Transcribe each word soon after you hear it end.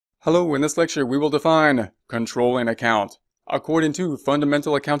Hello, in this lecture we will define controlling account. According to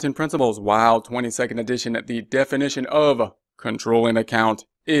Fundamental Accounting Principles, WOW 22nd edition, the definition of controlling account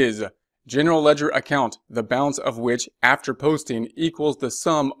is general ledger account, the balance of which after posting equals the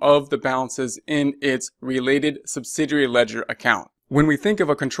sum of the balances in its related subsidiary ledger account. When we think of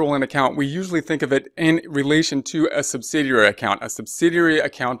a controlling account, we usually think of it in relation to a subsidiary account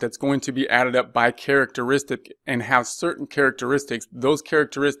that's going to be added up by characteristic and have certain characteristics, those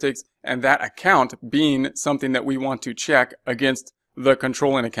characteristics and that account being something that we want to check against the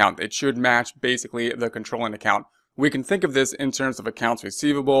controlling account. It should match basically the controlling account. We can think of this in terms of accounts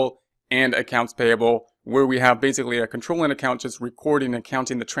receivable and accounts payable, where we have basically a controlling account just recording and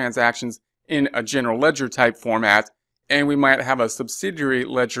counting the transactions in a general ledger type format. And we might have a subsidiary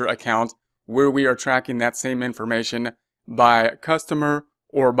ledger account where we are tracking that same information by customer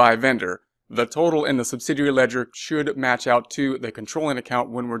or by vendor. The total in the subsidiary ledger should match out to the controlling account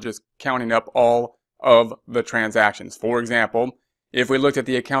when we're just counting up all of the transactions. For example, if we looked at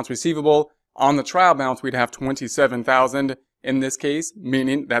the accounts receivable, on the trial balance we'd have $27,000 in this case,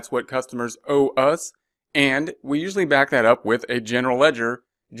 meaning that's what customers owe us. And we usually back that up with a general ledger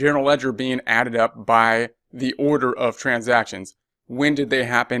being added up by the order of transactions. When did they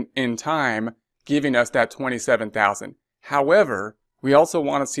happen in time, giving us that $27,000. However, we also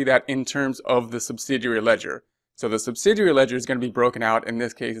want to see that in terms of the subsidiary ledger. So the subsidiary ledger is going to be broken out in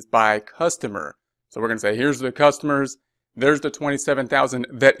this case by customer. So we're going to say here's the customers, there's the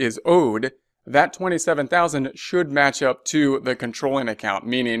 $27,000 that is owed. That $27,000 should match up to the controlling account,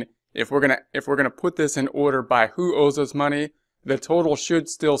 meaning if we're going to put this in order by who owes us money, the total should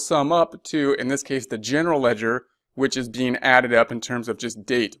still sum up to, in this case, the general ledger, which is being added up in terms of just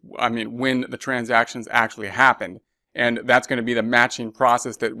date. When the transactions actually happened. And that's going to be the matching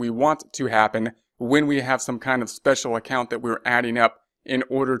process that we want to happen when we have some kind of special account that we're adding up in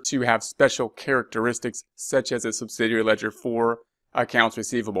order to have special characteristics such as a subsidiary ledger for accounts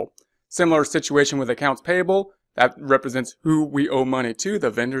receivable. Similar situation with accounts payable. That represents who we owe money to,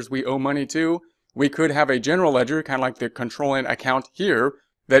 the vendors we owe money to. We could have a general ledger, kind of like the controlling account here,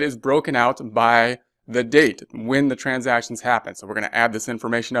 that is broken out by the date, when the transactions happen. So we're going to add this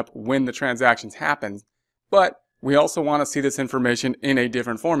information up when the transactions happen. But we also want to see this information in a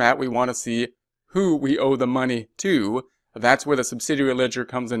different format. We want to see who we owe the money to. That's where the subsidiary ledger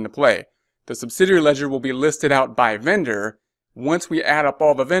comes into play. The subsidiary ledger will be listed out by vendor. Once we add up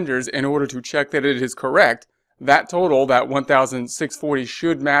all the vendors in order to check that it is correct, that total, that $1,640,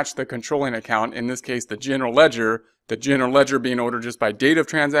 should match the controlling account, in this case the general ledger being ordered just by date of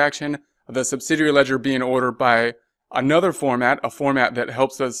transaction, the subsidiary ledger being ordered by another format, a format that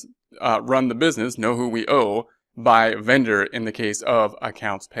helps us run the business, know who we owe, by vendor in the case of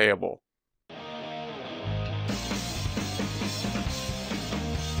accounts payable.